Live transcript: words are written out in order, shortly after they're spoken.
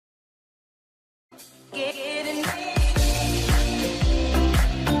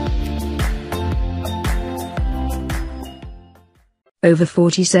Over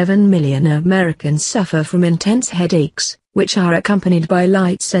 47 million Americans suffer from intense headaches, which are accompanied by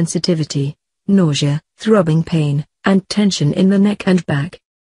light sensitivity, nausea, throbbing pain, and tension in the neck and back.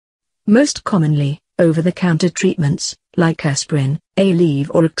 Most commonly, over-the-counter treatments, like aspirin, Aleve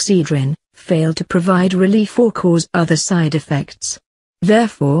or Excedrin, fail to provide relief or cause other side effects.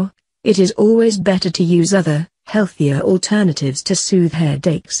 Therefore, it is always better to use other, healthier alternatives to soothe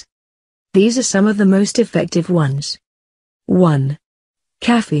headaches. These are some of the most effective ones. 1.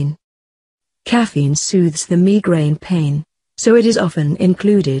 Caffeine. Caffeine soothes the migraine pain, so it is often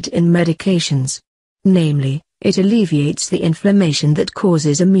included in medications. Namely, it alleviates the inflammation that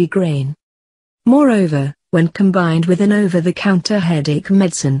causes a migraine. Moreover, when combined with an over-the-counter headache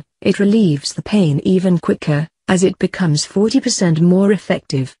medicine, it relieves the pain even quicker, as it becomes 40% more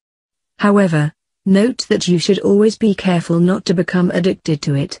effective. However, note that you should always be careful not to become addicted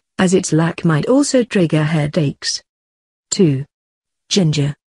to it, as its lack might also trigger headaches. 2.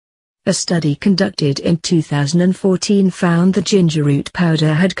 Ginger. A study conducted in 2014 found that ginger root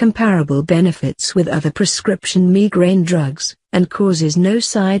powder had comparable benefits with other prescription migraine drugs, and causes no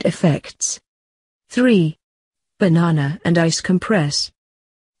side effects. 3. Banana and ice compress.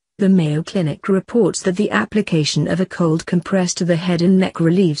 The Mayo Clinic reports that the application of a cold compress to the head and neck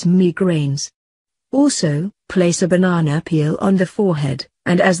relieves migraines. Also, place a banana peel on the forehead,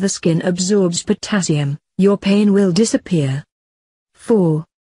 and as the skin absorbs potassium, your pain will disappear. 4.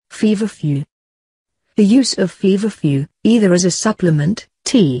 Feverfew. The use of feverfew, either as a supplement,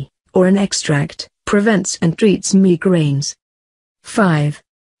 tea, or an extract, prevents and treats migraines. 5.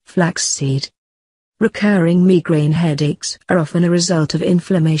 Flaxseed. Recurring migraine headaches are often a result of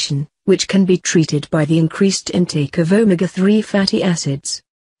inflammation, which can be treated by the increased intake of omega-3 fatty acids.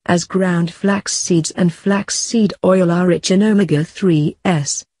 As ground flax seeds and flaxseed oil are rich in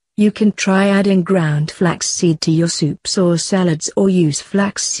omega-3s, you can try adding ground flaxseed to your soups or salads or use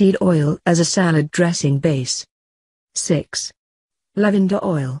flaxseed oil as a salad dressing base. 6. Lavender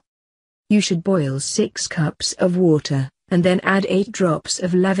oil. You should boil 6 cups of water, and then add 8 drops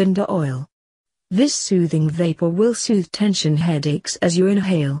of lavender oil. This soothing vapor will soothe tension headaches as you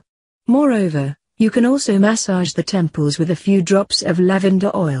inhale. Moreover, you can also massage the temples with a few drops of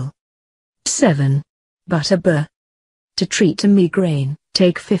lavender oil. 7. Butterbur. To treat a migraine,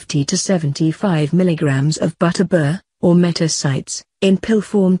 take 50 to 75 milligrams of butterbur, or metasites, in pill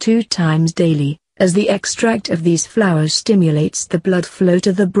form 2 times daily, as the extract of these flowers stimulates the blood flow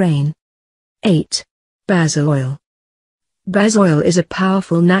to the brain. 8. Basil oil. Basil oil is a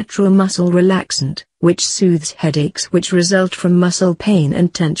powerful natural muscle relaxant, which soothes headaches which result from muscle pain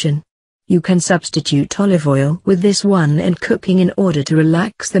and tension. You can substitute olive oil with this one in cooking in order to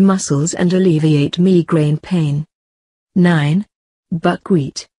relax the muscles and alleviate migraine pain. 9.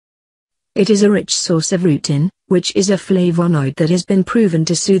 Buckwheat. It is a rich source of rutin, which is a flavonoid that has been proven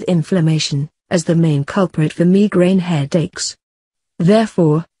to soothe inflammation, as the main culprit for migraine headaches.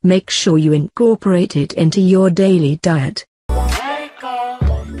 Therefore, make sure you incorporate it into your daily diet.